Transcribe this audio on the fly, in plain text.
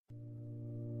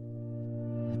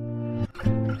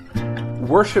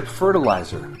Worship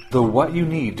Fertilizer, the what you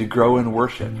need to grow in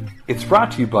worship. It's brought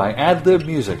to you by Adlib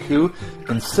Music, who,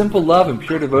 in simple love and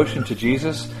pure devotion to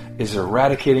Jesus, is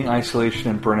eradicating isolation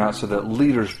and burnout so that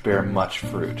leaders bear much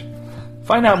fruit.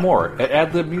 Find out more at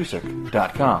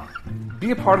adlibmusic.com. Be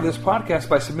a part of this podcast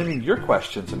by submitting your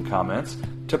questions and comments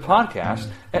to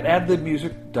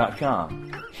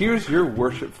podcast@adlibmusic.com. Here's your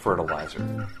worship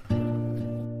fertilizer.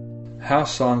 How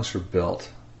songs are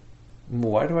built.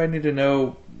 Why do I need to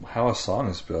know how a song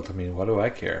is built? I mean, why do I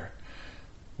care?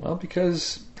 Well,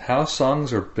 because how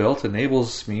songs are built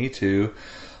enables me to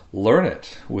learn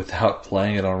it without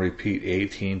playing it on repeat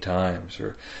 18 times,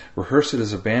 or rehearse it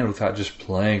as a band without just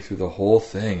playing through the whole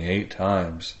thing 8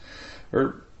 times,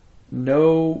 or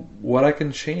know what I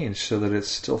can change so that it's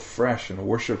still fresh and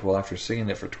worshipful after singing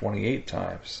it for 28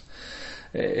 times.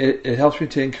 It helps me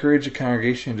to encourage a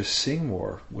congregation to sing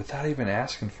more without even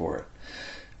asking for it.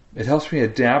 It helps me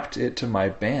adapt it to my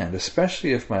band,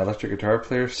 especially if my electric guitar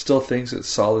player still thinks that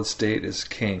solid state is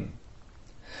king.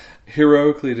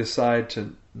 Heroically decide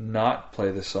to not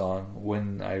play the song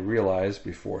when I realize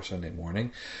before Sunday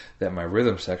morning that my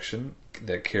rhythm section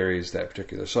that carries that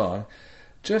particular song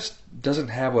just doesn't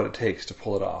have what it takes to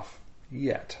pull it off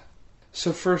yet.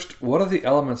 So first, what are the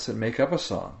elements that make up a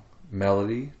song?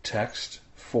 Melody, text,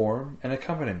 form, and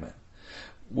accompaniment.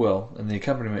 Well, and the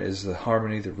accompaniment is the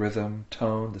harmony, the rhythm,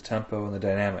 tone, the tempo, and the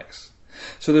dynamics.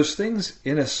 So there's things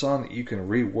in a song that you can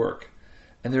rework,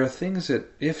 and there are things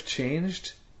that, if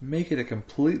changed, make it a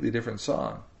completely different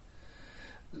song.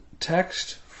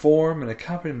 Text, form, and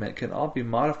accompaniment can all be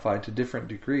modified to different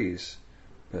degrees,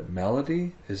 but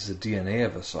melody is the DNA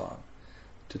of a song.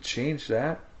 To change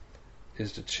that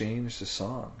is to change the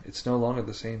song. It's no longer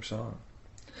the same song.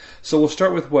 So we'll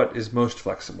start with what is most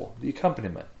flexible, the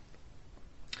accompaniment.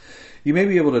 You may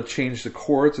be able to change the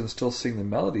chords and still sing the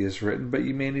melody as written, but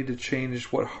you may need to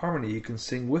change what harmony you can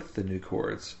sing with the new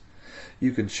chords.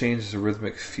 You can change the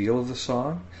rhythmic feel of the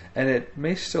song, and it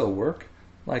may still work,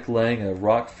 like laying a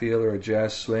rock feel or a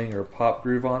jazz swing or a pop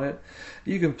groove on it.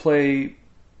 You can play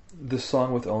the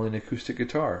song with only an acoustic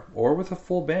guitar, or with a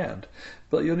full band,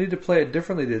 but you'll need to play it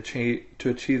differently to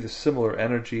achieve the similar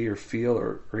energy or feel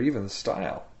or even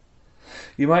style.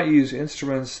 You might use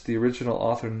instruments the original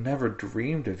author never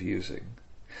dreamed of using.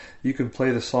 You can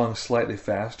play the song slightly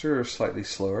faster or slightly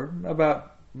slower,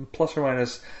 about plus or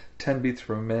minus 10 beats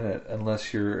per minute,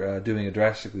 unless you're doing a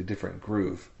drastically different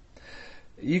groove.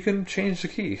 You can change the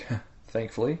key,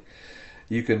 thankfully.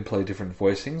 You can play different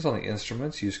voicings on the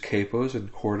instruments, use capos and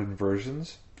chord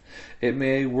inversions. It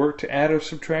may work to add or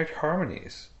subtract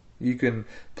harmonies. You can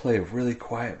play a really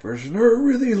quiet version or a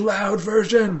really loud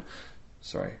version.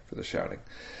 Sorry for the shouting.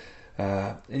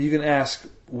 And you can ask,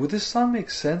 would this song make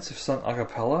sense if sung a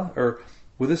cappella? Or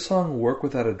would this song work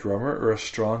without a drummer or a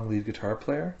strong lead guitar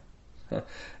player?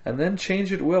 And then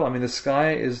change it will. I mean, the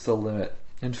sky is the limit.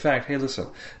 In fact, hey, listen,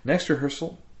 next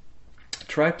rehearsal,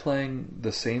 try playing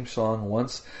the same song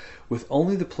once with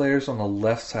only the players on the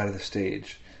left side of the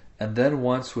stage, and then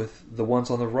once with the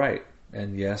ones on the right.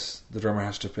 And yes, the drummer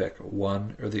has to pick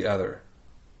one or the other.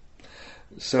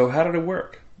 So how did it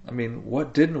work? I mean,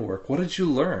 what didn't work? What did you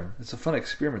learn? It's a fun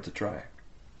experiment to try.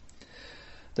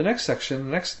 The next section,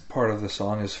 the next part of the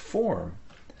song is form.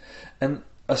 And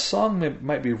a song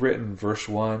might be written verse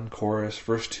 1, chorus,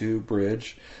 verse 2,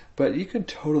 bridge, but you can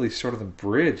totally start on the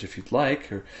bridge if you'd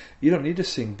like, or you don't need to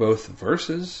sing both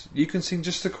verses. You can sing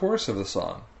just the chorus of the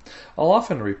song. I'll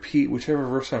often repeat whichever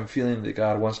verse I'm feeling that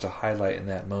God wants to highlight in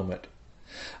that moment.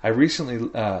 I recently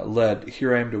led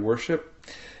Here I Am to Worship,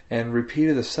 and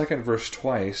repeated the second verse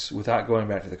twice without going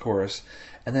back to the chorus,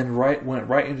 and then went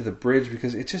right into the bridge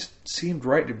because it just seemed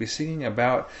right to be singing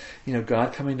about,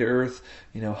 God coming to earth,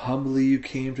 humbly you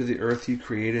came to the earth you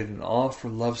created, and all for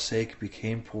love's sake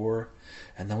became poor.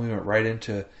 And then we went right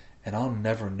into, and I'll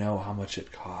never know how much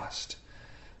it cost.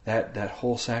 That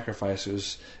whole sacrifice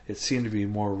it seemed to be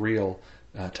more real,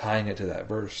 tying it to that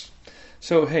verse.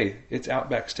 So hey, it's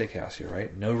Outback Steakhouse here,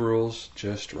 right? No rules,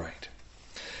 just right.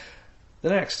 The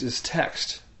next is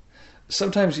text.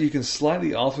 Sometimes you can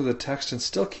slightly alter the text and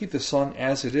still keep the song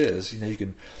as it is. You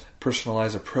can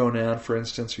personalize a pronoun, for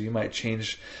instance, or you might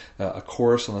change a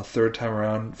chorus on the third time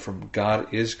around from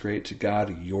God is great to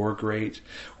God, you're great,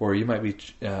 or you might be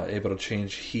able to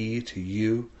change he to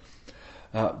you.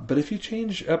 But if you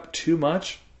change up too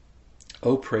much,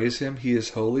 oh, praise him, he is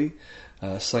holy,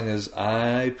 sung as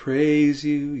I praise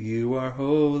you, you are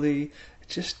holy,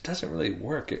 just doesn't really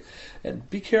work. And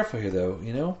be careful here,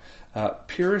 though.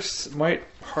 Purists might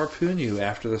harpoon you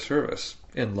after the service,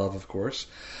 in love, of course.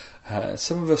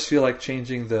 Some of us feel like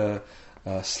changing the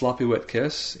Sloppy Wet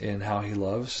Kiss in How He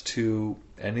Loves to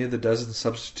any of the dozen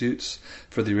substitutes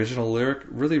for the original lyric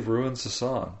really ruins the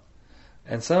song.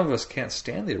 And some of us can't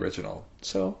stand the original,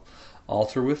 so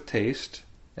alter with taste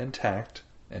and tact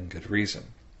and good reason.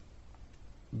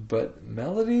 But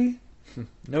melody?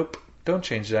 Nope, don't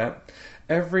change that.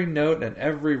 Every note and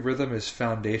every rhythm is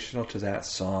foundational to that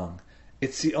song.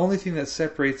 It's the only thing that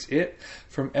separates it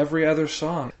from every other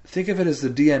song. Think of it as the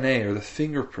DNA or the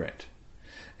fingerprint.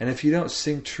 And if you don't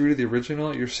sing true to the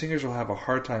original, your singers will have a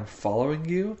hard time following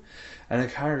you, and the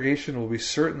congregation will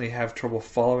certainly have trouble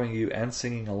following you and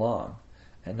singing along.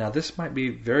 And now this might be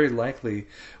very likely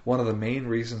one of the main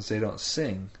reasons they don't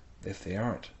sing if they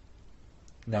aren't.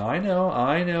 Now I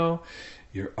know,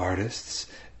 you're artists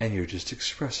and you're just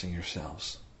expressing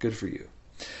yourselves. Good for you.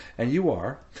 And you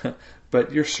are,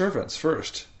 but you're servants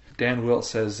first. Dan Wilt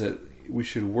says that we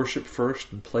should worship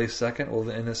first and play second. Well,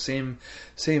 in the same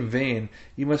vein,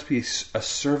 you must be a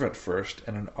servant first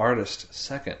and an artist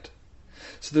second.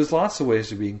 So there's lots of ways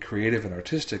to being creative and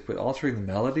artistic, but altering the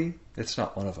melody, it's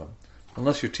not one of them,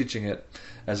 unless you're teaching it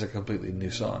as a completely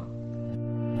new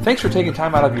song. Thanks for taking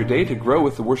time out of your day to grow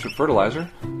with the Worship Fertilizer.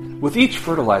 With each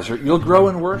fertilizer, you'll grow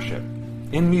in worship,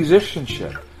 in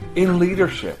musicianship, in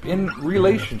leadership, in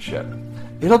relationship.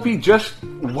 It'll be just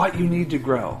what you need to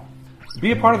grow.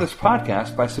 Be a part of this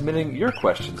podcast by submitting your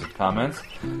questions and comments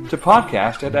to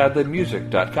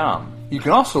podcast@adlibmusic.com. You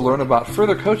can also learn about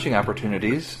further coaching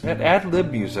opportunities at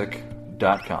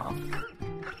adlibmusic.com.